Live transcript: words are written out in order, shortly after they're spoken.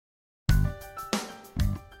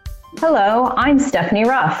Hello, I'm Stephanie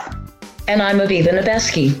Ruff. And I'm Aviva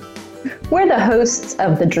Nebeski. We're the hosts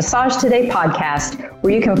of the Dressage Today podcast,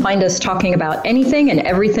 where you can find us talking about anything and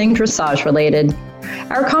everything dressage related.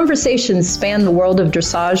 Our conversations span the world of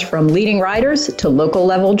dressage, from leading riders to local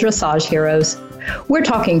level dressage heroes. We're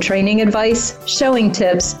talking training advice, showing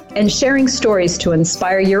tips, and sharing stories to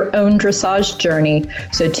inspire your own dressage journey.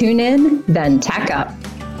 So tune in, then tack up.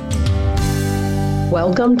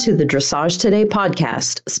 Welcome to the Dressage Today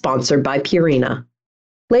podcast, sponsored by Purina.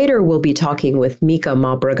 Later, we'll be talking with Mika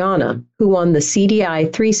Malbragana, who won the CDI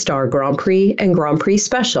 3-Star Grand Prix and Grand Prix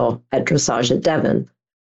Special at Dressage at Devon.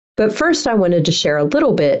 But first, I wanted to share a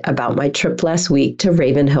little bit about my trip last week to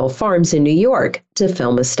Ravenhill Farms in New York to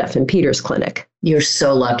film a Stefan Peters clinic. You're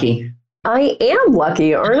so lucky. I am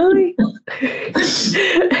lucky, aren't I?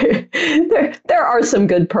 there are some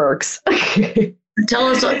good perks. Tell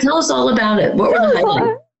us all about it. What were the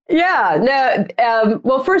highlights?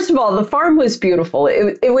 Well, first of all, the farm was beautiful.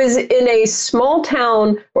 It was in a small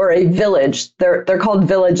town or a village. They're called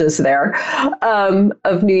villages there,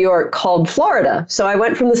 of New York, called Florida. So I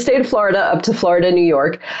went from the state of Florida up to Florida, New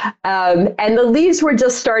York, and the leaves were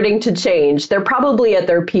just starting to change. They're probably at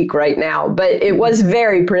their peak right now, but it was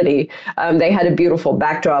very pretty. They had a beautiful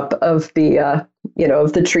backdrop of the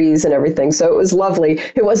of the trees and everything. So it was lovely.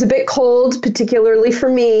 It was a bit cold, particularly for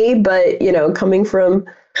me, but, coming from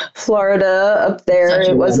Florida up there,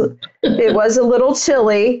 it was a little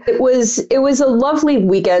chilly. It was a lovely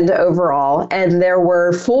weekend overall, and there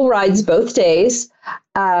were full rides both days.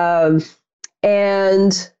 And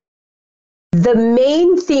the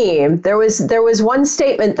main theme, there was one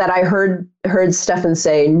statement that I heard Stefan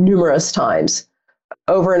say numerous times,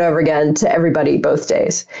 over and over again, to everybody both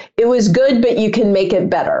days. It was good, but you can make it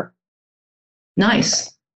better.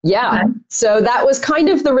 Nice. Yeah. Okay. So that was kind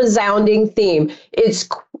of the resounding theme.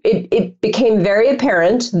 It became very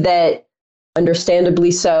apparent that,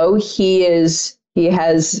 understandably so, he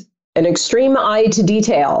has an extreme eye to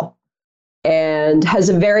detail and has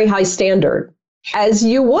a very high standard, as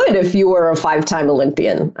you would if you were a 5-time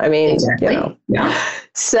Olympian. I mean, exactly. Yeah.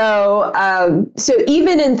 So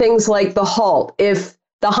even in things like the halt, if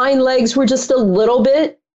the hind legs were just a little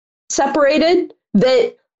bit separated,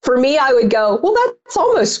 that for me, I would go, well, that's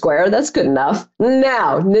almost square. That's good enough.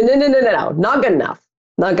 No, not good enough.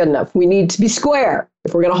 Not good enough. We need to be square.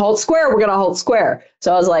 If we're going to halt square, we're going to halt square.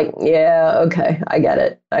 So I was like, yeah, okay, I get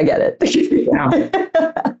it. Yeah.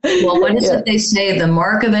 Well, what is it they say? The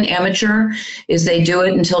mark of an amateur is they do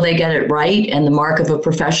it until they get it right. And the mark of a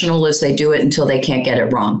professional is they do it until they can't get it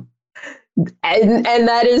wrong. And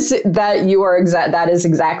that is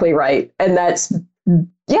exactly right. And that's,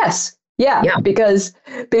 yes. Yeah, because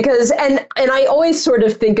and I always sort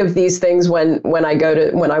of think of these things when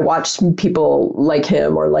I watch people like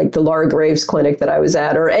him, or like the Laura Graves clinic that I was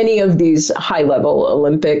at, or any of these high level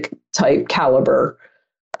Olympic type caliber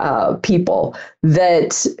people,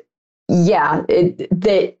 that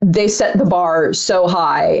they set the bar so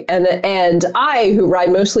high, and I, who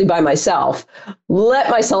ride mostly by myself,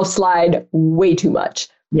 let myself slide way too much.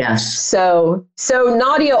 Yes. So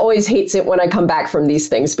Nadia always hates it when I come back from these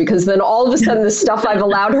things, because then all of a sudden the stuff I've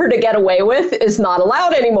allowed her to get away with is not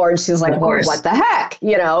allowed anymore. And she's like, well, what the heck?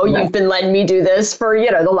 You've been letting me do this for,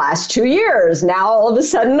 the last 2 years. Now all of a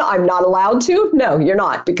sudden I'm not allowed to? No, you're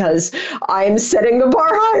not, because I'm setting the bar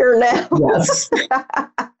higher now. Yes.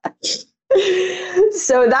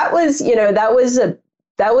 So that was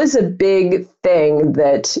a big thing,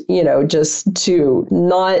 that, just to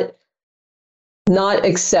not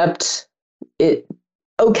accept it.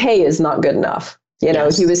 Okay is not good enough.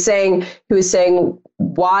 Yes. He was saying,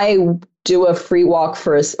 why do a free walk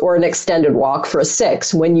or an extended walk for a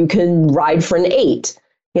 6 when you can ride for an 8?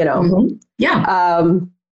 Mm-hmm. Yeah.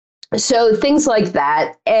 So things like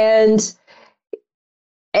that. And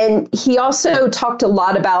he also talked a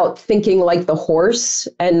lot about thinking like the horse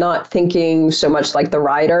and not thinking so much like the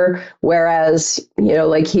rider. Whereas,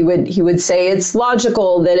 like he would say it's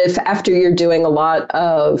logical that if after you're doing a lot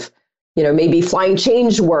of, maybe flying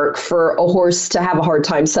change work, for a horse to have a hard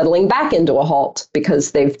time settling back into a halt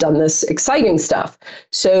because they've done this exciting stuff.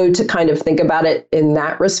 So to kind of think about it in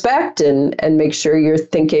that respect, and make sure you're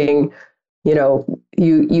thinking,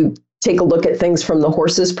 you take a look at things from the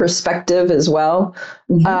horse's perspective as well.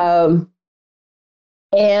 Mm-hmm.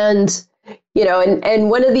 And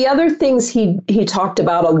one of the other things he talked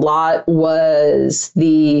about a lot was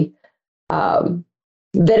that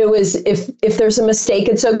it was, if there's a mistake,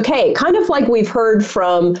 it's okay. Kind of like we've heard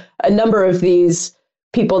from a number of these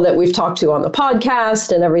people that we've talked to on the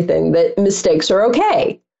podcast and everything, that mistakes are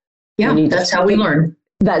okay. Yeah, that's how we learn.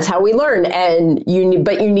 That's how we learn. And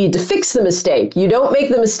but you need to fix the mistake. You don't make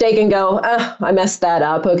the mistake and go, I messed that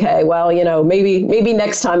up. Okay, well, maybe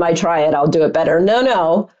next time I try it, I'll do it better.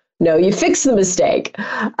 No, you fix the mistake.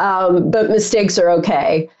 But mistakes are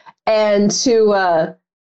okay. And to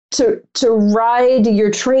ride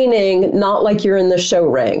your training, not like you're in the show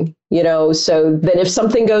ring, so that if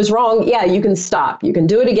something goes wrong, yeah, you can stop. You can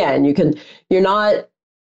do it again. You're not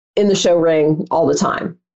in the show ring all the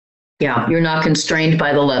time. Yeah, you're not constrained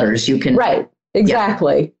by the letters. You can. Right.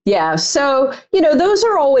 Exactly. Yeah. So, those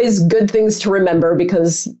are always good things to remember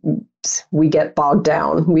because we get bogged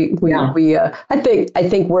down. I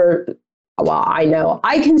think I know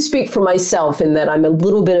I can speak for myself in that I'm a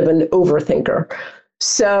little bit of an overthinker.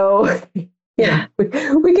 So, yeah,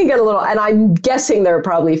 we can get a little, and I'm guessing there are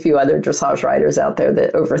probably a few other dressage riders out there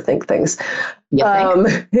that overthink things. I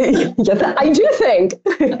do think.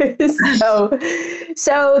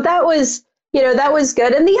 So that was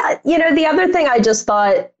good. And the other thing I just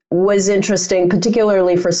thought was interesting,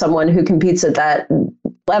 particularly for someone who competes at that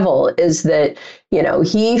level, is that,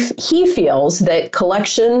 he feels that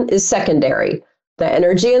collection is secondary. The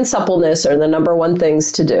energy and suppleness are the number one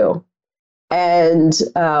things to do. And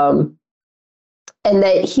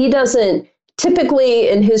that he doesn't typically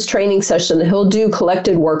in his training session, he'll do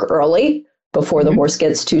collected work early before the horse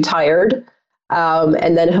gets too tired.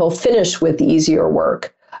 And then he'll finish with easier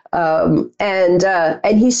work. And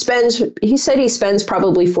he said he spends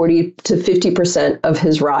probably 40 to 50% of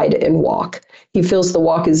his ride in walk. He feels the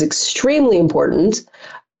walk is extremely important,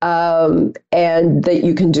 and that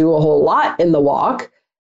you can do a whole lot in the walk,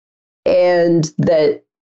 and that,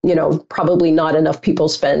 probably not enough people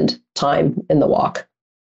spend time in the walk.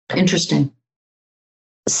 Interesting.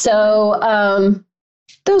 So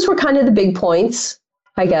those were kind of the big points,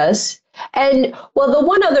 I guess. And well, the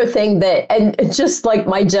one other thing that, and just like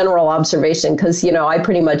my general observation, because,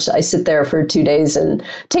 I sit there for 2 days and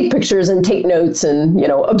take pictures and take notes and,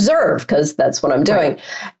 observe, because that's what I'm doing. Right.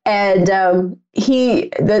 And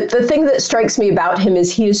the thing that strikes me about him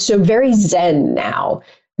is he is so very Zen now.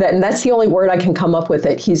 And that's the only word I can come up with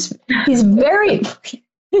it. He's very,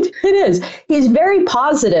 it is. He's very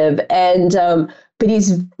positive, and but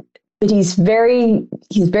he's very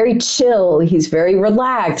chill. He's very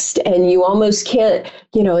relaxed, and you almost can't.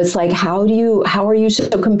 It's like, how are you so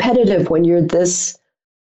competitive when you're this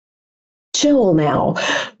chill now?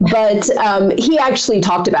 But he actually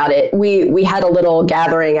talked about it. We had a little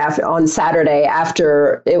gathering on Saturday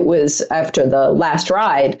after the last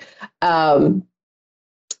ride.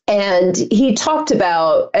 And he talked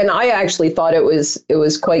about, and I actually thought it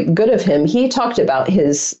was quite good of him. He talked about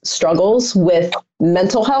his struggles with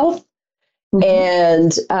mental health,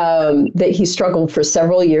 and that he struggled for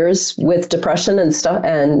several years with depression and stuff,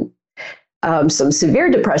 and some severe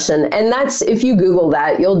depression. And that's, if you Google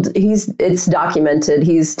that, it's documented.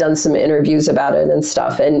 He's done some interviews about it and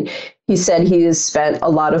stuff. And he said he has spent a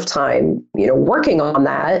lot of time, working on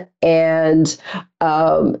that, and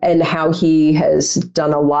how he has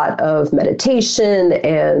done a lot of meditation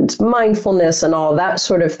and mindfulness and all that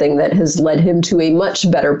sort of thing that has led him to a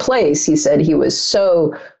much better place. He said he was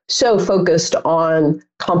so focused on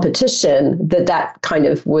competition that kind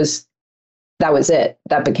of was, that was it.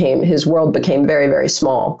 His world became very, very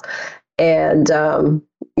small. And,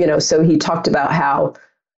 so he talked about how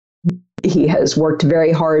he has worked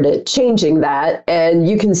very hard at changing that, and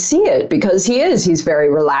you can see it because he's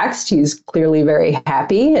very relaxed. He's clearly very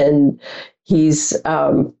happy, and he's,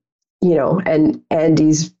 and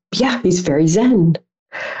he's very Zen.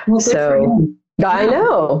 Well, so I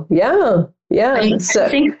know. Yeah. Yeah. I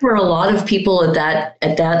think for a lot of people at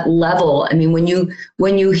that level, I mean, when you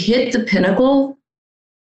hit the pinnacle,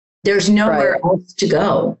 there's nowhere else to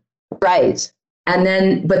go. Right.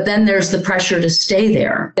 But then there's the pressure to stay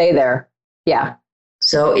there. Yeah.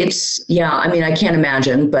 So it's, I mean, I can't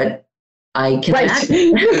imagine, but I can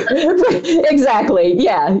imagine. Exactly.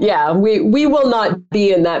 Yeah. We will not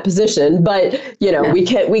be in that position, but we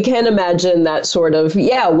can imagine that sort of,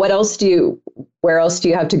 where else do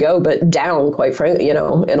you have to go but down, quite frankly, in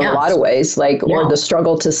a lot of ways, or the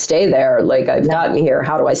struggle to stay there. Like, I've gotten here,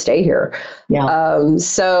 how do I stay here? Yeah.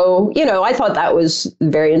 So, I thought that was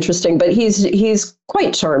very interesting, but he's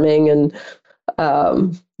quite charming and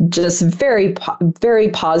just very, very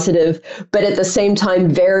positive, but at the same time,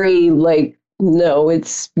 very no,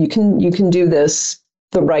 you can do this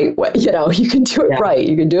the right way. You can do it right.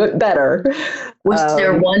 You can do it better. Was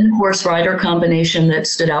there one horse rider combination that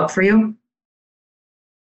stood out for you?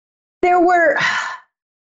 There were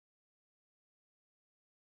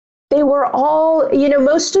They were all,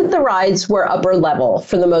 most of the rides were upper level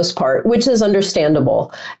for the most part, which is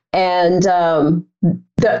understandable. And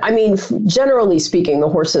generally speaking, the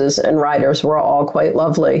horses and riders were all quite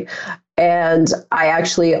lovely. And I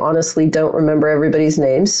actually honestly don't remember everybody's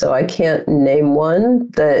names, so I can't name one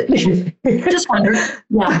that just wonder.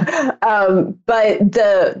 Yeah. But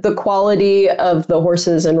the quality of the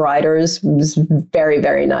horses and riders was very,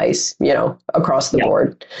 very nice, across the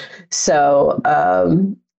board. So,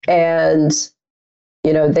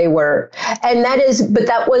 they were, and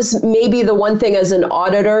that was maybe the one thing as an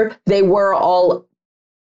auditor, they were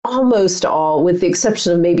almost all, with the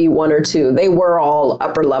exception of maybe one or two, they were all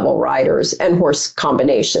upper level riders and horse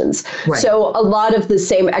combinations. Right. So a lot of the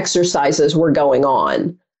same exercises were going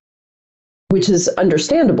on, which is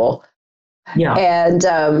understandable. Yeah. And,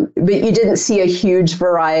 but you didn't see a huge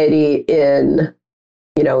variety in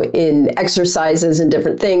exercises and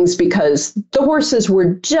different things because the horses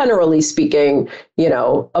were generally speaking,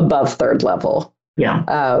 above third level. Yeah.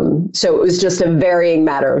 So it was just a varying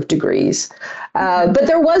matter of degrees. But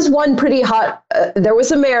there was one pretty hot, there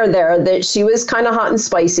was a mare there that she was kind of hot and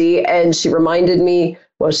spicy, and she reminded me,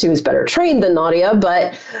 well, she was better trained than Nadia,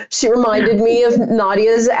 but she reminded me of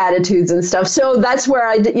Nadia's attitudes and stuff. So that's where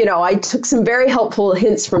I took some very helpful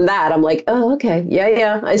hints from that. I'm like, oh, okay.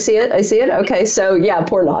 Yeah. I see it. Okay. So yeah,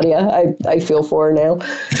 poor Nadia. I feel for her now.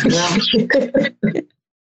 Yeah.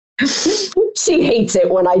 She hates it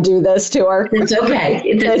when I do this to her. It's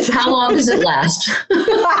okay. How long does it last?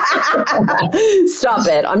 Stop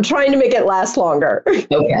it. I'm trying to make it last longer.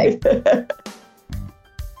 Okay.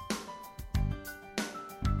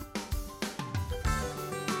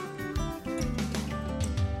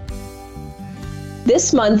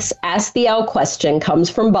 This month's Ask the Owl question comes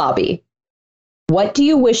from Bobby. What do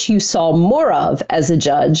you wish you saw more of as a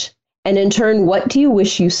judge? And in turn, what do you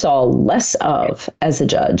wish you saw less of as a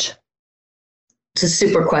judge? It's a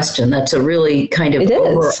super question. That's a really kind of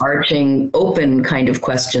overarching, open kind of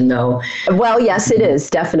question, though. Well, yes, it is,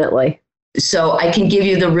 definitely. So I can give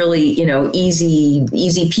you the really, easy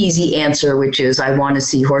peasy answer, which is I want to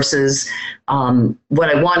see horses.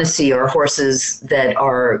 What I want to see are horses that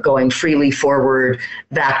are going freely forward,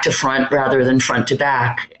 back to front rather than front to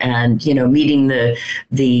back, and meeting the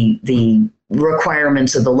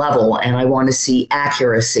requirements of the level. And I want to see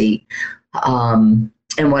accuracy.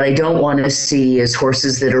 And what I don't want to see is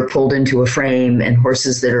horses that are pulled into a frame and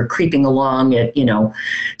horses that are creeping along at,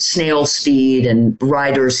 snail speed, and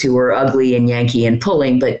riders who are ugly and yanky and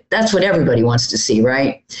pulling. But that's what everybody wants to see,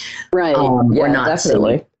 right? Right. We're not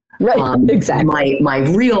definitely. Silly. Right. Exactly. My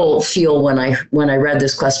real feel when I read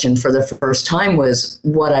this question for the first time was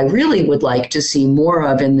what I really would like to see more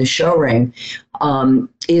of in the show ring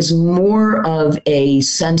is more of a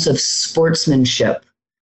sense of sportsmanship.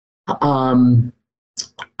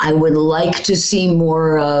 I would like to see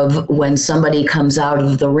more of when somebody comes out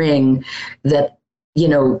of the ring that,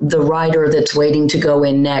 the rider that's waiting to go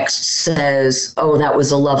in next says, oh, that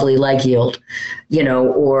was a lovely leg yield,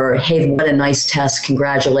 or, hey, what a nice test,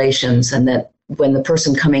 congratulations. And that when the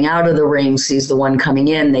person coming out of the ring sees the one coming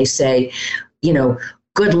in, they say,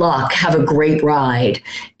 good luck, have a great ride.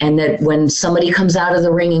 And that when somebody comes out of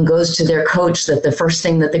the ring and goes to their coach, that the first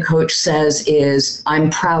thing that the coach says is, I'm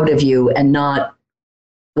proud of you, and not,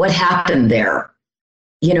 what happened there?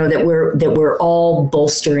 That we're all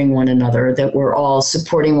bolstering one another, that we're all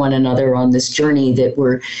supporting one another on this journey that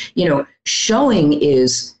we're, showing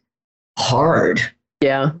is hard.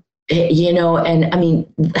 Yeah. And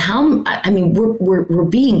we're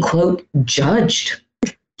being, quote, judged.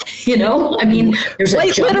 There's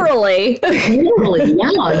literally,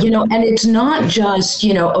 yeah, and it's not just,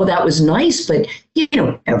 oh, that was nice, but,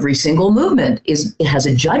 every single movement it has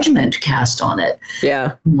a judgment cast on it.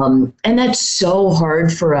 Yeah. And that's so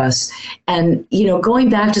hard for us. And, going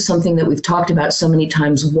back to something that we've talked about so many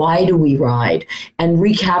times, why do we ride? And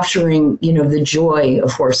recapturing, the joy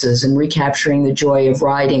of horses and recapturing the joy of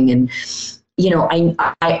riding. And,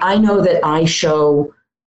 I know that I show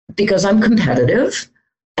because I'm competitive.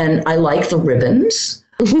 And I like the ribbons.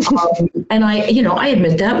 And I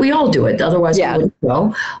admit that we all do it. Otherwise, we wouldn't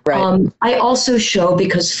go. Right. I also show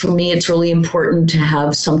because for me, it's really important to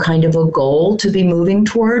have some kind of a goal to be moving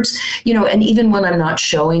towards, and even when I'm not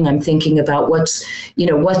showing, I'm thinking about what's in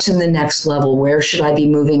the next level. Where should I be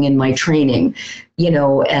moving in my training?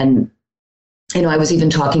 And I was even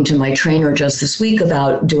talking to my trainer just this week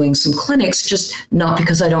about doing some clinics, just not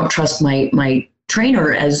because I don't trust my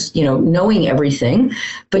trainer as, knowing everything,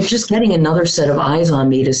 but just getting another set of eyes on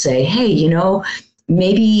me to say, hey,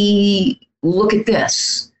 maybe look at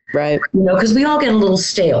this. Right. Because we all get a little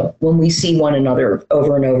stale when we see one another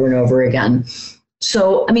over and over and over again.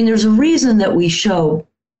 So, I mean, there's a reason that we show,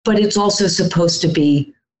 but it's also supposed to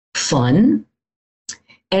be fun.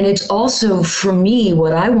 And it's also, for me,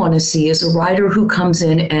 what I want to see is a rider who comes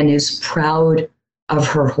in and is proud of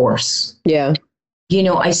her horse. Yeah. You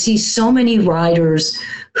know, I see so many riders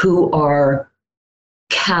who are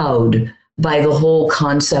cowed by the whole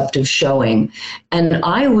concept of showing. And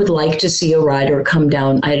I would like to see a rider come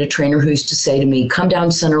down. I had a trainer who used to say to me, come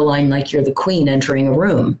down center line like you're the queen entering a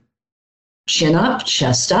room. Chin up,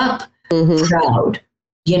 chest up, proud.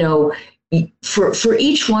 You know, for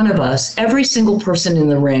each one of us, every single person in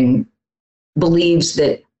the ring believes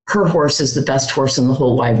that her horse is the best horse in the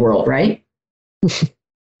whole wide world, right?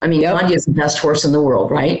 I mean, Nadia is the best horse in the world,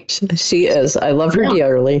 right? She is. I love her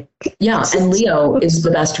dearly. Yeah, and Leo is the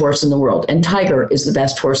best horse in the world, and Tiger is the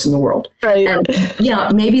best horse in the world. Right. And yeah,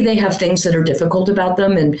 maybe they have things that are difficult about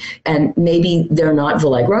them, and maybe they're not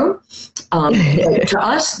Valegro. But to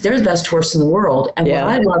us, they're the best horse in the world. And what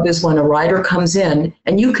I love is when a rider comes in,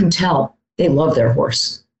 and you can tell they love their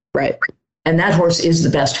horse. Right. And that horse is the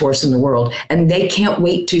best horse in the world. And they can't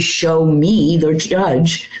wait to show me, their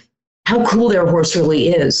judge, how cool their horse really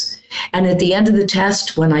is. And at the end of the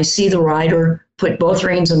test, when I see the rider put both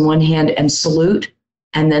reins in one hand and salute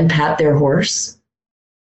and then pat their horse,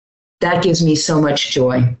 that gives me so much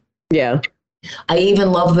joy. Yeah. I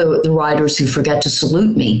even love the riders who forget to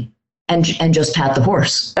salute me and just pat the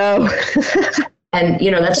horse. Oh. And,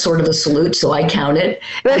 you know, that's sort of a salute, so I count it.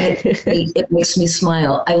 And it makes me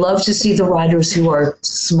smile. I love to see the riders who are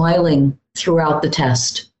smiling throughout the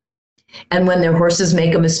test. And when their horses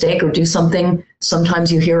make a mistake or do something,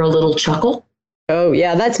 sometimes you hear a little chuckle. Oh,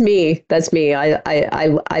 yeah, that's me. That's me.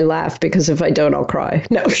 I laugh because if I don't, I'll cry.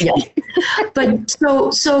 No. Yeah. But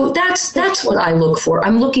so that's what I look for.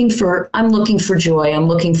 I'm looking for joy. I'm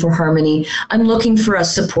looking for harmony. I'm looking for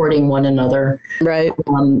us supporting one another. Right.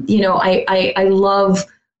 You know, I love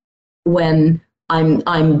when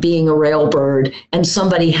I'm being a railbird and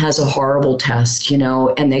somebody has a horrible test, you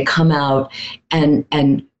know, and they come out and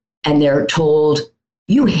they're told,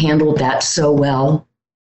 you handled that so well.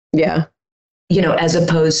 Yeah. You know, as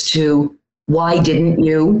opposed to, why didn't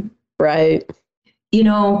you? Right. You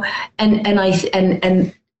know, and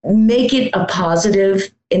make it a positive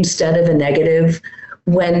instead of a negative.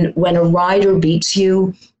 When a rider beats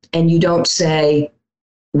you and you don't say,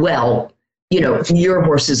 well, you know, your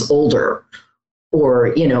horse is older,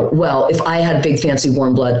 or, you know, well, if I had big fancy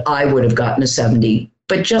warm blood, I would have gotten a 70.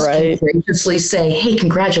 But just graciously say, hey,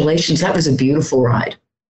 congratulations, that was a beautiful ride.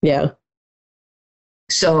 Yeah.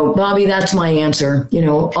 So, Bobby, that's my answer. You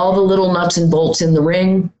know, all the little nuts and bolts in the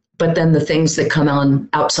ring, but then the things that come on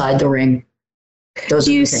outside the ring.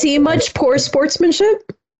 Do you see much poor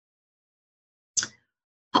sportsmanship?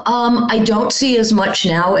 I don't see as much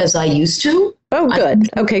now as I used to. Oh, good.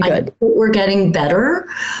 Okay, good. We're getting better.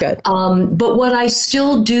 Good. But what I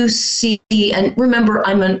still do see, and remember,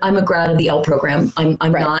 I'm a grad of the L program. I'm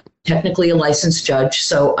not technically a licensed judge,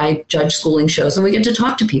 so I judge schooling shows, and we get to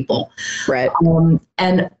talk to people. Right.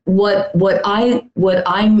 And what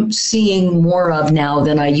I'm seeing more of now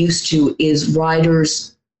than I used to is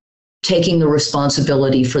riders taking the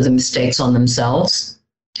responsibility for the mistakes on themselves.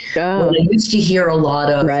 Oh. What I used to hear a lot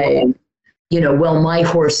of, you know, well, my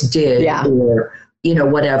horse did, or, you know,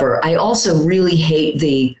 whatever. I also really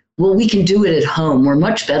hate well, we can do it at home. We're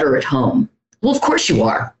much better at home. Well, of course you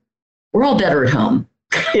are. We're all better at home.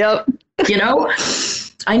 Yep. You know,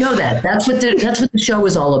 I know that. That's what the show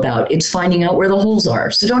is all about. It's finding out where the holes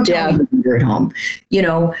are. So don't tell me you're at home, you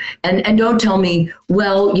know, and don't tell me,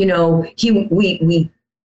 well, you know, we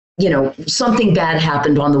you know, something bad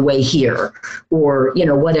happened on the way here, or, you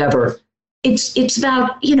know, whatever. It's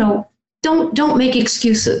about, you know, don't make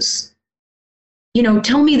excuses. You know,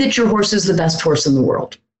 tell me that your horse is the best horse in the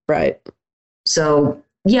world. Right. So,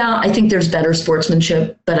 yeah, I think there's better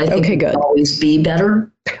sportsmanship, but I think it could always be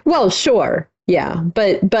better. Well, sure. Yeah.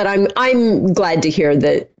 But I'm glad to hear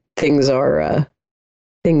that things are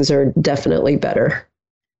definitely better.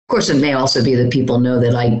 Of course, it may also be that people know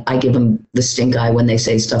that I give them the stink eye when they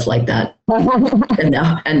say stuff like that. and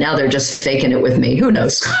now they're just faking it with me. Who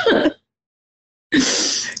knows?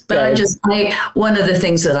 But one of the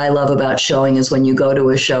things that I love about showing is when you go to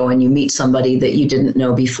a show and you meet somebody that you didn't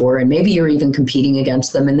know before, and maybe you're even competing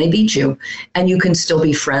against them and they beat you, and you can still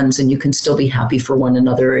be friends and you can still be happy for one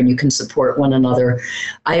another and you can support one another.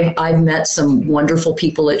 I've met some wonderful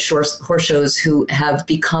people at horse shows who have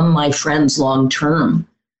become my friends long term.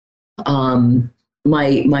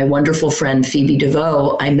 My wonderful friend Phoebe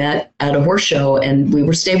DeVoe, I met at a horse show and we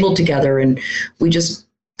were stabled together and we just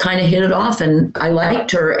kind of hit it off, and I liked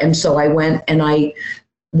her. And so I went and I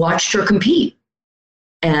watched her compete.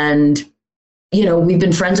 And we've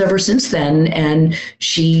been friends ever since then. And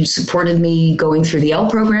she supported me going through the L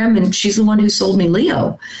program, and she's the one who sold me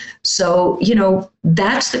Leo. So,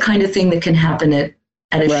 that's the kind of thing that can happen at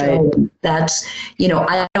a show. That's,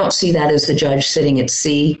 I don't see that as the judge sitting at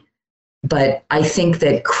C, but I think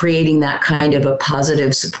that creating that kind of a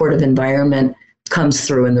positive, supportive environment comes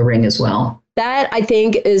through in the ring as well. That, I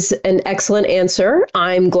think, is an excellent answer.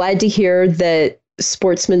 I'm glad to hear that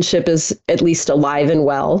sportsmanship is at least alive and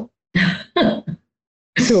well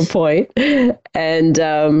to a point.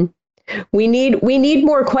 And we need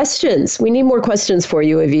more questions. We need more questions for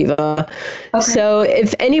you, Aviva. Okay. So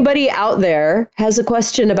if anybody out there has a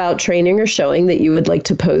question about training or showing that you would like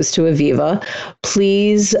to pose to Aviva,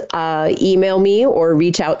 please email me or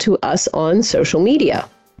reach out to us on social media.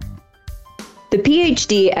 The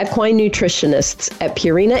PhD equine nutritionists at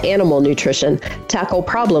Purina Animal Nutrition tackle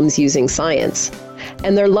problems using science,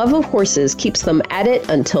 and their love of horses keeps them at it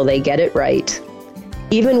until they get it right.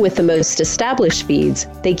 Even with the most established feeds,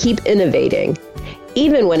 they keep innovating.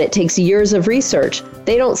 Even when it takes years of research,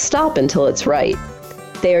 they don't stop until it's right.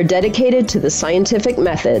 They are dedicated to the scientific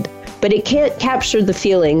method, but it can't capture the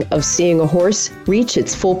feeling of seeing a horse reach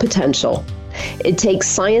its full potential. It takes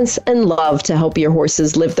science and love to help your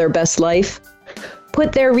horses live their best life.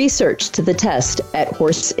 Put their research to the test at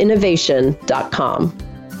horseinnovation.com.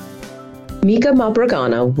 Mica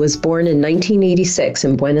Mabragana was born in 1986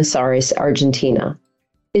 in Buenos Aires, Argentina.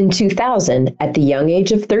 In 2000, at the young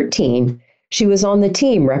age of 13, she was on the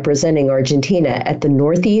team representing Argentina at the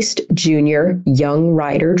Northeast Junior Young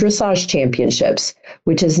Rider Dressage Championships,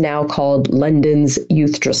 which is now called London's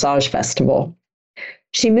Youth Dressage Festival.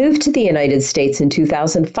 She moved to the United States in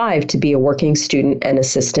 2005 to be a working student and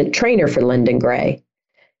assistant trainer for Lyndon Gray.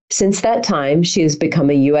 Since that time, she has become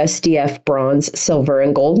a USDF bronze, silver,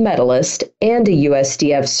 and gold medalist and a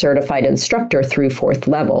USDF certified instructor through 4th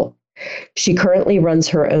level. She currently runs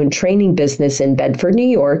her own training business in Bedford, New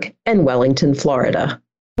York, and Wellington, Florida.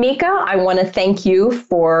 Mica, I want to thank you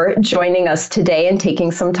for joining us today and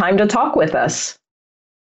taking some time to talk with us.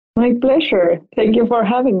 My pleasure. Thank you for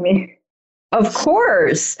having me. Of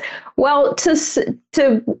course. Well, to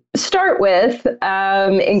start with,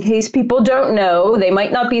 in case people don't know, they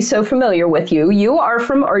might not be so familiar with you. You are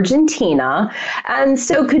from Argentina. And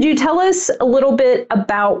so could you tell us a little bit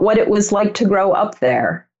about what it was like to grow up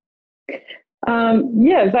there?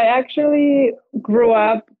 Yes, I actually grew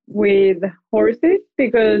up with horses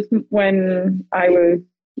because when I was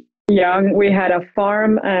young, we had a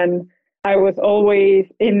farm and I was always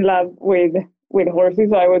in love with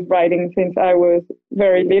horses. I was riding since I was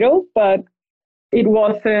very little, but it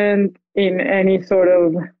wasn't in any sort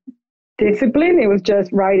of discipline. It was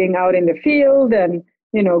just riding out in the field and,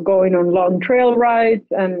 going on long trail rides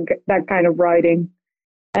and that kind of riding.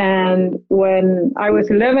 And when I was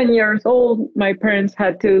 11 years old, my parents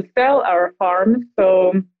had to sell our farm.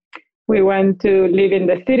 So we went to live in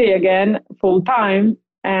the city again full time.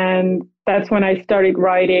 And that's when I started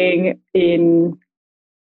riding in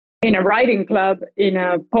a riding club, in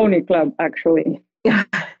a pony club, actually.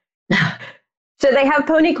 So they have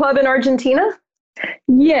pony club in Argentina?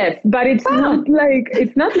 Yes, but it's not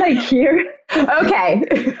like here. Okay.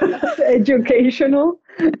 Educational.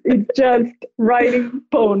 It's just riding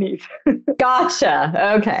ponies.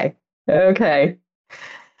 Gotcha. Okay.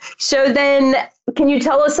 So then, can you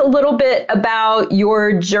tell us a little bit about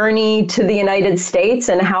your journey to the United States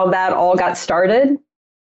and how that all got started?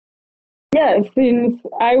 Yes, since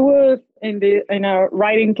I was in a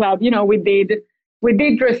riding club, we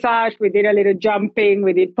did dressage, we did a little jumping,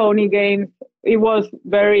 we did pony games. It was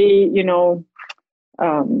very,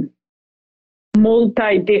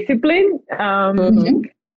 multidiscipline.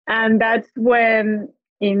 And that's when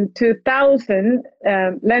in 2000,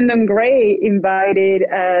 Lyndon Gray invited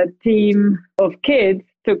a team of kids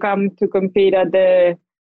to come to compete at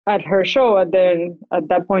her show. At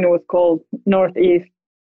that point, it was called Northeast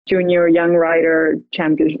Junior Young Rider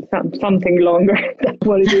Championship, something longer. That's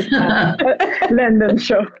what it is now. Lyndon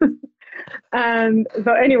show. And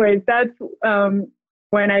so anyways, that's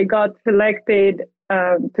when I got selected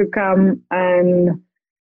to come and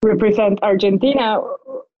represent Argentina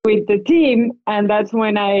with the team. And that's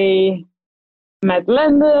when I met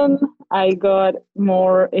Lyndon. I got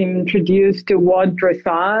more introduced to what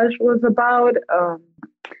dressage was about.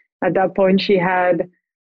 At that point, she had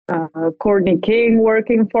Courtney King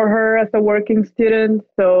working for her as a working student.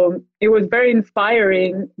 So it was very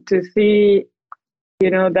inspiring to see,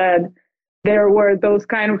 that there were those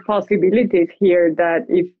kind of possibilities here, that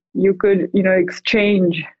if you could,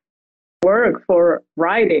 exchange work for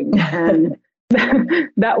writing. And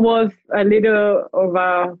that was a little of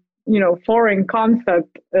a, foreign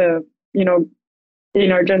concept,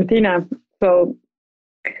 in Argentina. So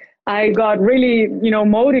I got really,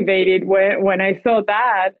 motivated when I saw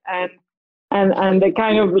that and the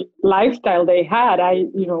kind of lifestyle they had.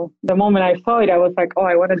 The moment I saw it, I was like, oh,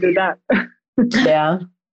 I want to do that. Yeah.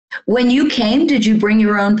 When you came, did you bring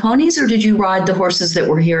your own ponies or did you ride the horses that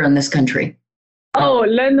were here in this country? Oh,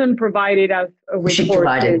 London provided us with She horses.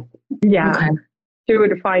 provided. Yeah. Okay. She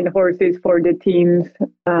would find horses for the teams.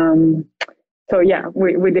 So yeah,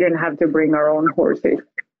 we didn't have to bring our own horses.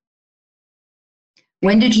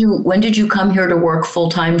 When did you come here to work full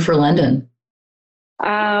time for London?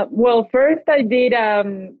 Well, first I did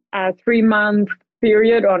a 3-month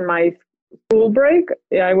period on my school break.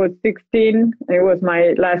 I was 16. It was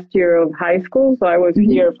my last year of high school, so I was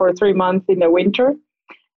here for 3 months in the winter,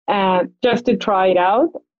 just to try it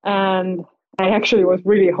out. And I actually was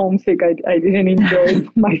really homesick. I didn't enjoy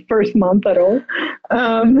my first month at all.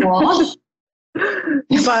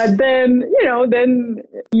 But then, then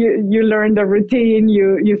you learn the routine.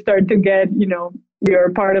 You start to get,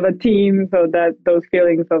 you're part of a team, so that those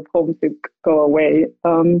feelings of homesick go away.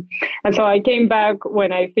 And so I came back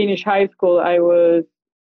when I finished high school. I was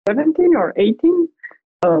 17 or 18,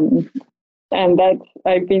 and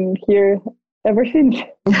I've been here ever since.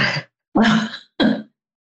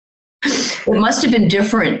 It must have been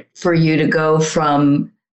different for you to go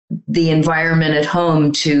from the environment at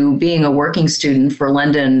home to being a working student for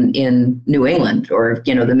London in New England or,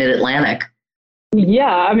 the Mid-Atlantic.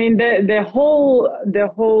 Yeah, I mean, the whole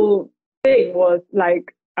thing was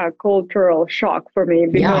like a cultural shock for me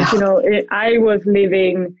because, I was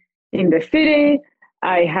living in the city.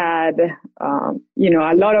 I had, a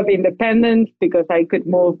lot of independence because I could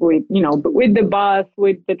move with the bus,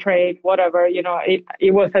 with the train, whatever.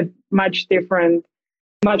 It was a much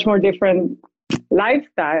more different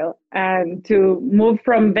lifestyle. And to move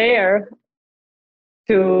from there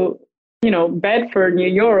to, Bedford, New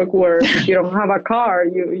York, where if you don't have a car,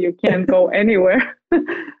 you can't go anywhere.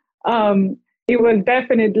 It was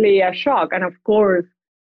definitely a shock. And of course,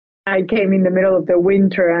 I came in the middle of the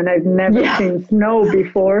winter and I've never seen snow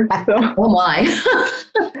before. So, oh my.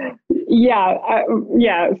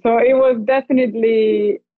 So it was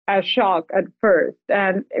definitely a shock at first.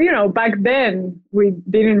 And, back then we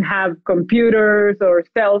didn't have computers or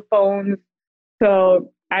cell phones.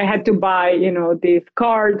 So I had to buy, these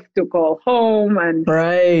cards to call home. And,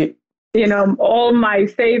 right. All my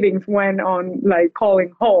savings went on like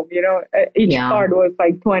calling home. Each card was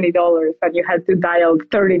like $20 and you had to dial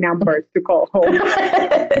 30 numbers to call home.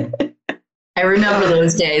 I remember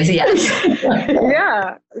those days, yes.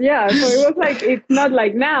 Yeah. So it was like, it's not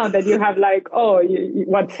like now that you have like,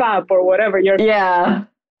 WhatsApp or whatever. You're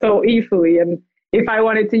so easily. And if I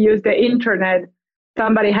wanted to use the internet,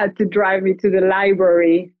 somebody had to drive me to the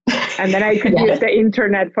library and then I could use the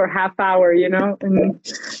internet for half hour, And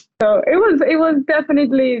so it was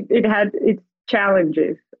definitely, it had its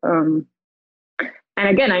challenges. And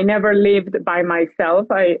again, I never lived by myself.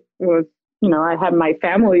 I was, I had my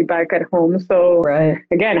family back at home. So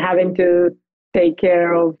again, having to take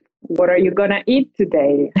care of what are you going to eat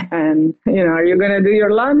today? And, are you going to do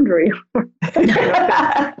your laundry?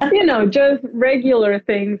 Just regular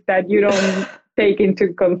things that you don't take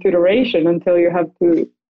into consideration until you have to,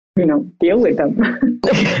 deal with them.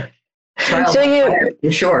 So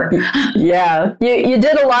you sure. Yeah. You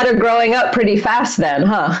did a lot of growing up pretty fast then,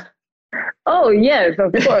 huh? Oh, yes,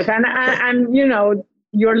 of course. And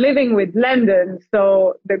you're living with London,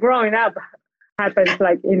 so the growing up happens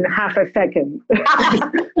like in half a second.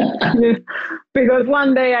 Because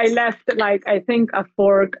one day I left like, I think a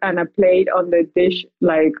fork and a plate on the dish.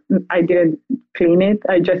 Like I didn't clean it.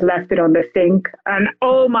 I just left it on the sink. And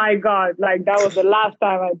oh my God, like that was the last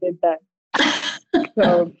time I did that.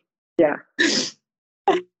 So, yeah.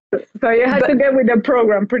 So you had to get with the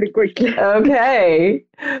program pretty quickly. Okay.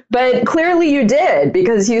 But clearly you did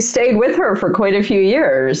because you stayed with her for quite a few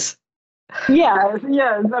years. Yes.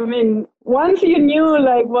 I mean, once you knew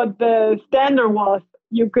like what the standard was,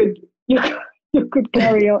 you could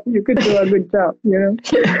carry on. You could do a good job,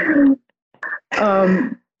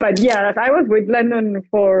 But yeah, I was with London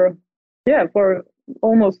for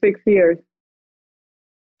almost 6 years.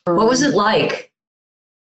 What was it like?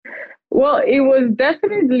 Well, it was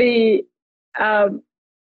definitely a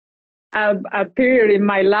period in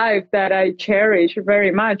my life that I cherish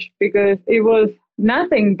very much because it was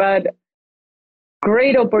nothing but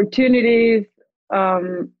great opportunities,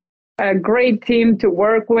 a great team to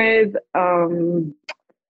work with.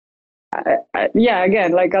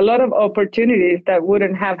 Again, like a lot of opportunities that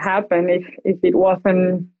wouldn't have happened if it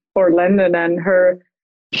wasn't for London and her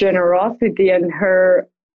generosity and her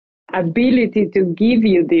ability to give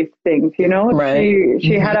you these things, you know. Right.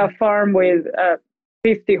 She had a farm with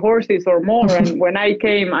 50 horses or more, and when I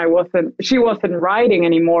came, she wasn't riding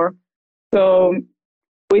anymore. So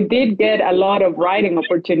we did get a lot of riding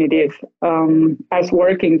opportunities as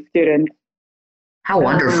working students. How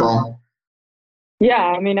wonderful. Yeah,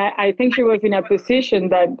 I mean, I think she was in a position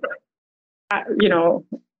that, you know,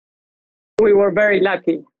 we were very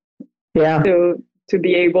lucky to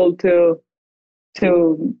be able to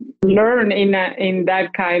learn in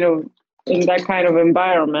that kind of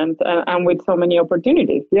environment and with so many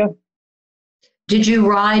opportunities. Yeah. Did you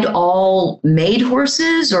ride all made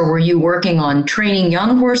horses, or were you working on training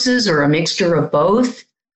young horses, or a mixture of both?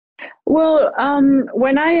 Well,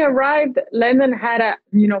 when I arrived, Lendon had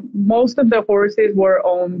most of the horses were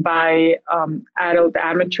owned by adult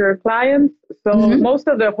amateur clients. So most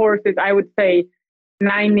of the horses, I would say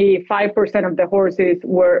 95% of the horses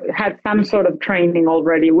had some sort of training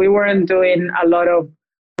already. We weren't doing a lot of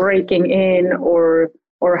breaking in or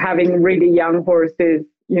having really young horses,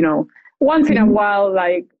 you know. Once in a while,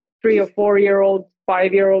 like 3 or 4 year olds,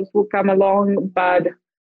 5-year-olds would come along, but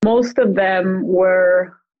most of them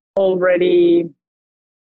were already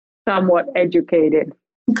somewhat educated.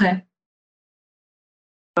 Okay.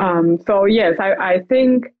 So yes, I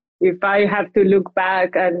think if I have to look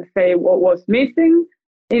back and say what was missing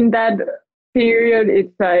in that period,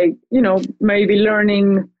 it's like, you know, maybe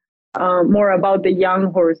learning more about the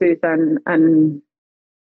young horses and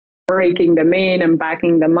breaking them in and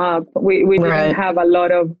backing them up. We didn't have a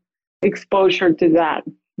lot of exposure to that.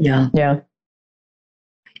 Yeah. Yeah.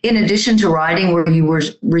 In addition to riding, where you were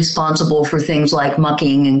responsible for things like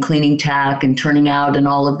mucking and cleaning tack and turning out and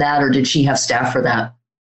all of that, or did she have staff for that?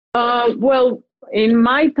 Well, in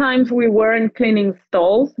my times, we weren't cleaning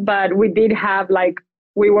stalls, but we did have,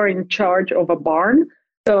 we were in charge of a barn.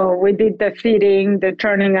 So we did the feeding, the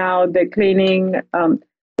turning out, the cleaning.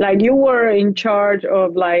 You were in charge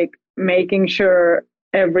of making sure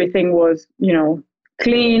everything was, you know,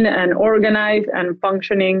 clean and organized and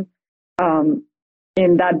functioning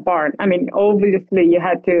in that barn. I mean, obviously you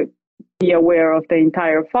had to be aware of the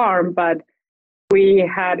entire farm, but we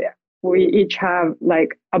each have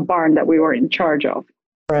a barn that we were in charge of.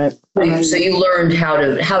 Right. So you learned how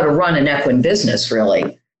to run an equine business,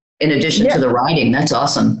 really, in addition to the riding. That's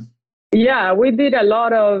awesome. Yeah, we did a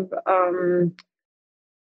lot of other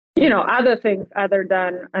things other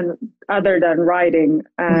than riding,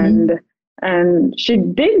 and she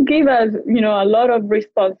did give us, you know, a lot of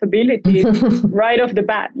responsibility right off the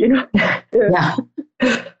bat. You know, Yeah.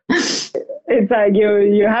 It's like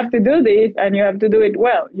you have to do this and you have to do it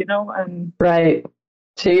well. You know, and right.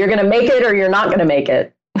 So you're going to make it or you're not going to make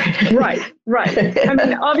it. Right. I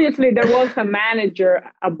mean, obviously there was a manager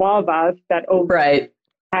above us that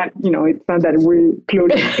had, you know, it's not that we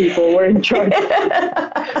including people were in charge.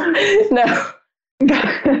 No.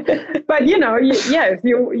 But you know, yes,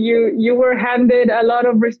 you were handed a lot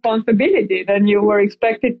of responsibilities, and you were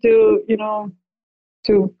expected to, you know,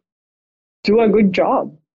 to do a good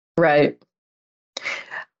job. Right.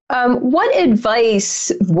 What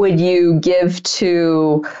advice would you give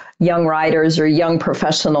to young riders or young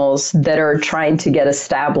professionals that are trying to get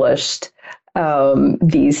established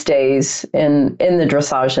these days in the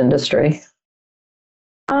dressage industry?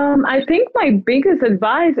 I think my biggest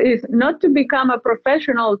advice is not to become a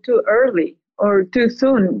professional too early or too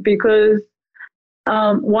soon, because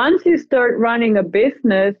once you start running a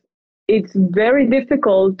business, it's very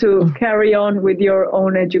difficult to carry on with your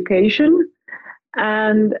own education.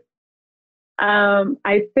 And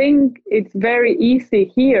I think it's very easy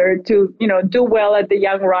here to, you know, do well at the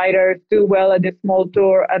young riders, do well at the small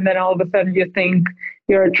tour, and then all of a sudden you think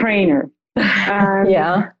you're a trainer.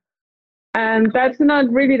 And that's not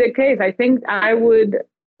really the case. I think I would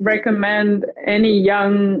recommend any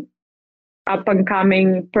young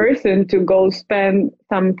up-and-coming person to go spend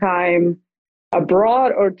some time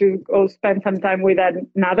abroad or to go spend some time with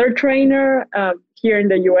another trainer. Here in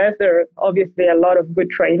the US, there are obviously a lot of good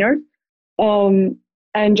trainers. And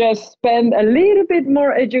just spend a little bit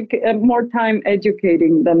more time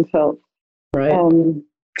educating themselves. Right.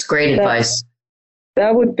 It's great advice.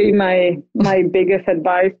 That would be my biggest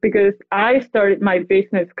advice, because I started my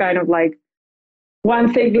business kind of like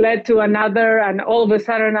one thing led to another, and all of a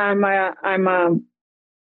sudden I'm a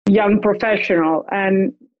young professional,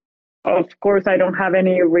 and of course I don't have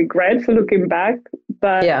any regrets looking back,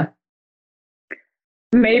 but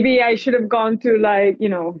maybe I should have gone to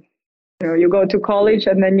you go to college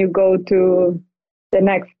and then you go to the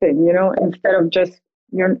next thing, you know, instead of just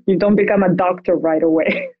you don't become a doctor right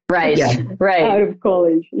away. Right. Right. Out of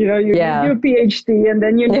college, you know, you do your PhD and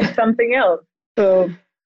then you do something else. So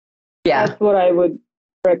Yeah. That's what I would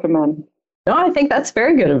recommend. No, I think that's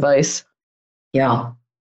very good advice. Yeah.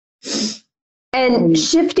 And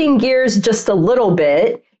shifting gears just a little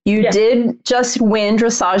bit, you did just win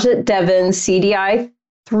Dressage at Devon CDI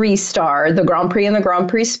 3-star, the Grand Prix and the Grand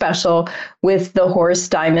Prix Special with the horse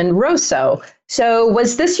Diamond Rosso. So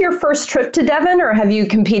was this your first trip to Devon, or have you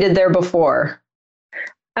competed there before?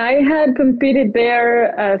 I had competed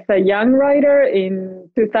there as a young rider in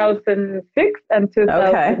 2006 and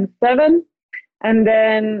 2007. And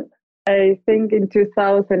then I think in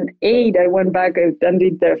 2008, I went back and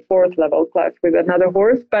did the 4th level class with another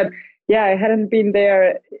horse. But yeah, I hadn't been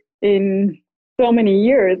there in so many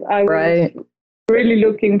years. I was really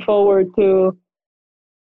looking forward to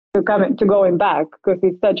going back because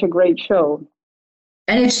it's such a great show.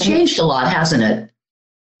 And it's changed a lot, hasn't it?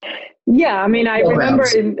 Yeah, I mean, I remember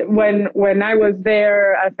when I was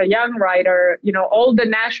there as a young rider, all the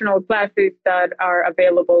national classes that are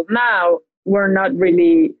available now were not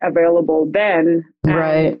really available then.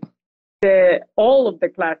 Right. All of the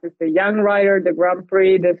classes, the young rider, the Grand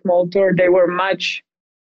Prix, the small tour, they were much,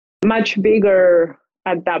 much bigger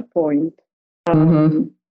at that point.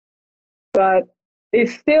 But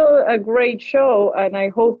it's still a great show, and I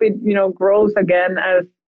hope it, grows again as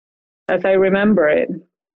I remember it.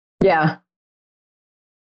 Yeah.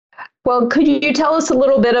 Well, could you tell us a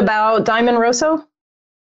little bit about Diamond Rosso?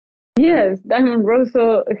 Yes, Diamond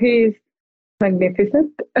Rosso, he's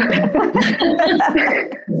magnificent.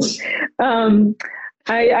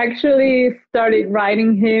 I actually started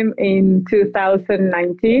riding him in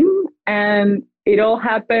 2019, and it all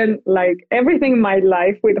happened like everything in my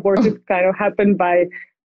life with horses kind of happened by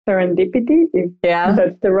serendipity, if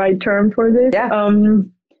that's the right term for this. Yeah.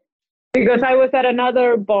 Because I was at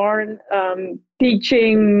another barn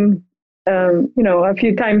teaching, a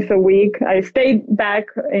few times a week. I stayed back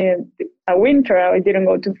in a winter. I didn't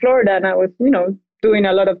go to Florida, and I was, doing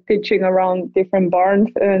a lot of teaching around different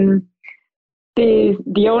barns. And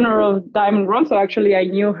the owner of Diamond Rosso, actually, I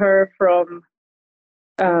knew her from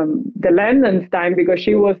the Landon's time because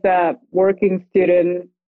she was a working student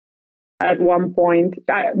at one point.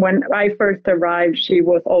 When I first arrived, she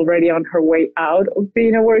was already on her way out of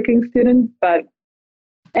being a working student. But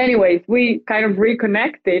anyways, we kind of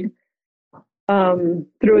reconnected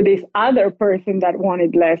through this other person that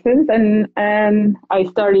wanted lessons. And I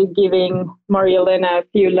started giving Maria Elena a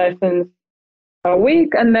few lessons a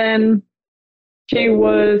week. And then she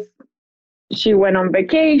went on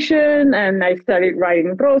vacation, and I started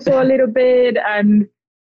riding Rosso a little bit. And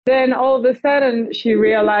then all of a sudden, she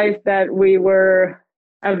realized that we were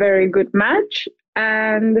a very good match.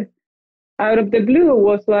 And out of the blue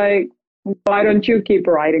was like, why don't you keep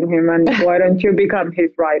riding him? And why don't you become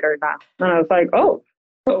his rider now? And I was like, oh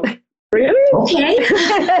really? Okay.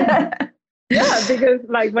 Yeah, because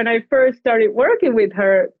like when I first started working with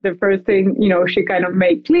her, the first thing, she kind of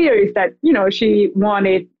made clear is that, she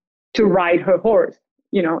wanted to ride her horse,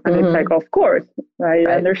 and it's like, of course, I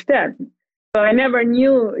understand. So I never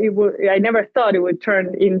knew I never thought it would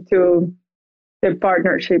turn into the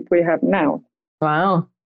partnership we have now. Wow.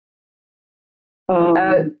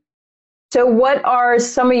 So what are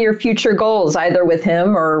some of your future goals, either with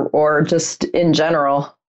him or just in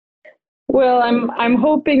general? Well, I'm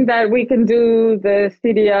hoping that we can do the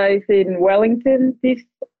CDIs in Wellington this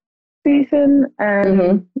season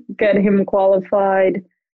and get him qualified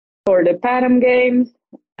for the Pan Am Games,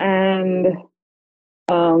 and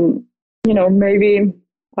maybe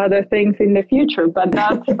other things in the future. But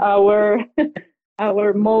that's our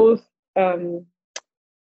most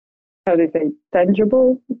how do you say,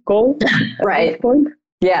 tangible goal at this point.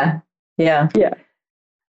 Yeah.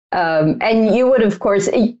 And you would, of course,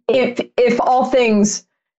 if all things,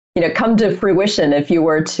 come to fruition, if you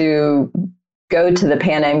were to go to the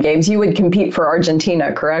Pan Am Games, you would compete for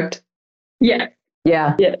Argentina, correct? Yes.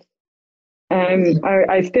 Yeah. Yes. And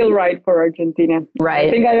I still ride for Argentina. Right.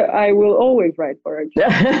 I think I will always ride for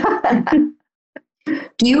Argentina.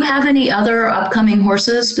 Do you have any other upcoming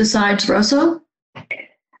horses besides Rosso?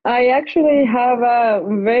 I actually have a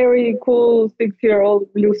very cool 6-year-old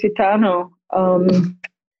Lusitano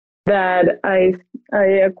that I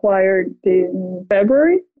acquired in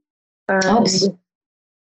February. And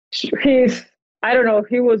I don't know,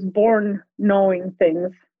 he was born knowing things.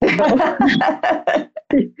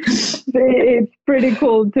 So it's pretty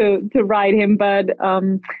cool to ride him, but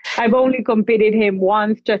I've only competed him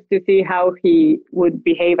once just to see how he would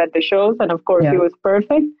behave at the shows, and of course he was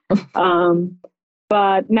perfect.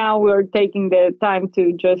 But now we're taking the time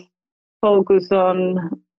to just focus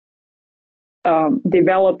on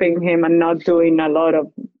developing him and not doing a lot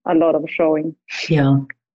of showing. Yeah.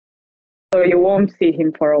 so you won't see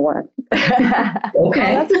him for a while.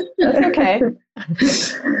 Okay. That's okay.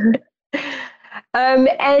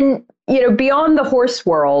 And beyond the horse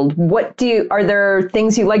world, are there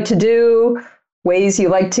things you like to do, ways you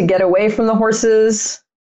like to get away from the horses?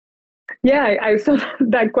 Yeah, I saw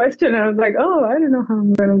that question and I was like, oh, I don't know how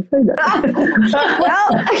I'm going to say that.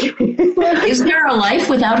 Well, is there a life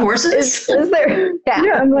without horses? Is there?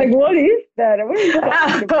 Yeah, I'm like, what is that? What is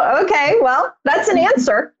that? Okay, well, that's an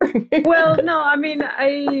answer. Well, no, I mean,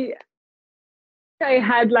 I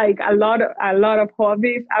had like a lot of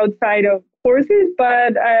hobbies outside of horses,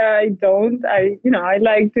 but I don't. I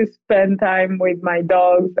like to spend time with my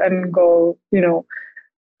dogs and go,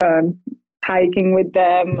 hiking with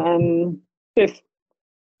them and just,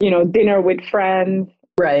 dinner with friends.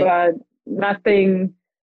 Right. But nothing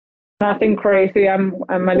crazy. I'm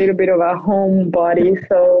a little bit of a homebody.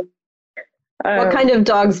 So. What kind of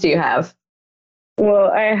dogs do you have? Well,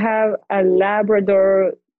 I have a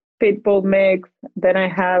Labrador pit bull mix. Then I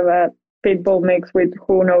have a pit bull mix with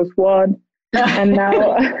who knows what. And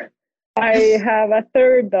now I have a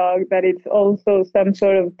third dog that it's also some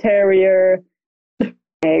sort of terrier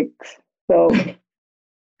mix. So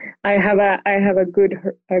I have a good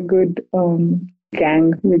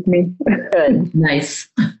gang with me. Good. Nice.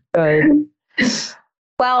 Good.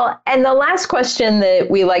 Well, and the last question that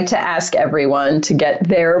we like to ask everyone to get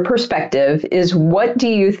their perspective is, what do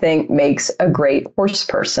you think makes a great horse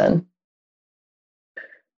person?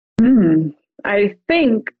 I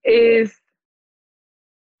think is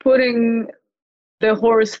putting the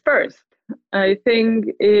horse first. I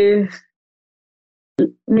think is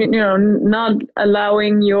not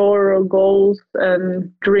allowing your goals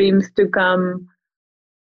and dreams to come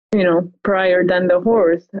prior than the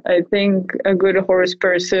horse. I think a good horse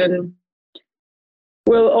person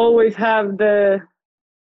will always have the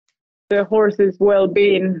horse's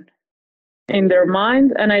well-being in their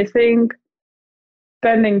mind, and I think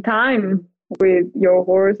spending time with your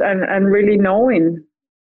horse and really knowing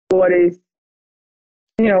what is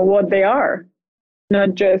what they are,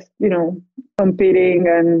 not just competing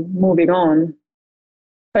and moving on,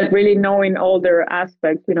 but really knowing all their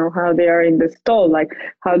aspects, how they are in the stall, like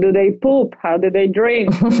how do they poop, how do they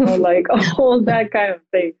drink, like all that kind of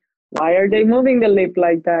thing. Why are they moving the lip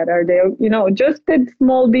like that? Are they, just the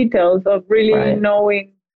small details of really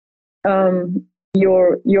knowing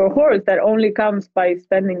your horse that only comes by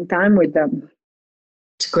spending time with them.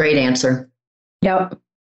 It's a great answer. Yep.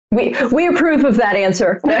 We approve of that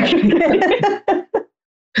answer.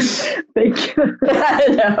 Thank you.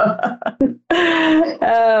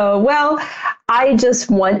 Well, I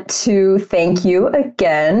just want to thank you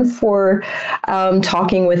again for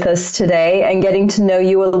talking with us today and getting to know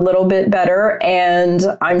you a little bit better. And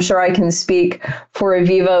I'm sure I can speak for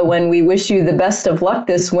Aviva when we wish you the best of luck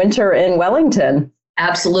this winter in Wellington.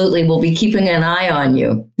 Absolutely. We'll be keeping an eye on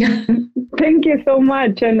you. Thank you so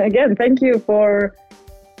much. And again, thank you for,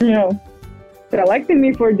 selecting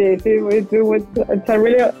me for this. It's a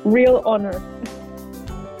real honor.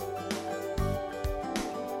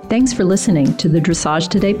 Thanks for listening to the Dressage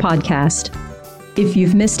Today podcast. If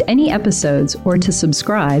you've missed any episodes or to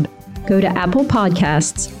subscribe, go to Apple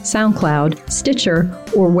Podcasts, SoundCloud, Stitcher,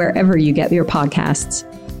 or wherever you get your podcasts.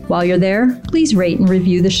 While you're there, please rate and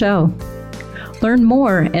review the show. Learn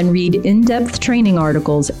more and read in-depth training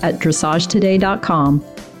articles at dressagetoday.com,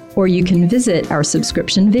 or you can visit our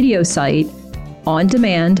subscription video site,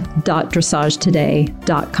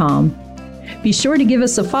 ondemand.dressagetoday.com. Be sure to give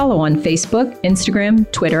us a follow on Facebook,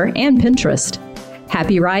 Instagram, Twitter, and Pinterest.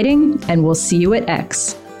 Happy riding, and we'll see you at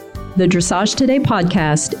X. The Dressage Today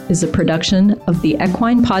podcast is a production of the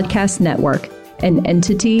Equine Podcast Network, an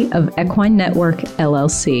entity of Equine Network,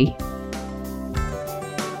 LLC.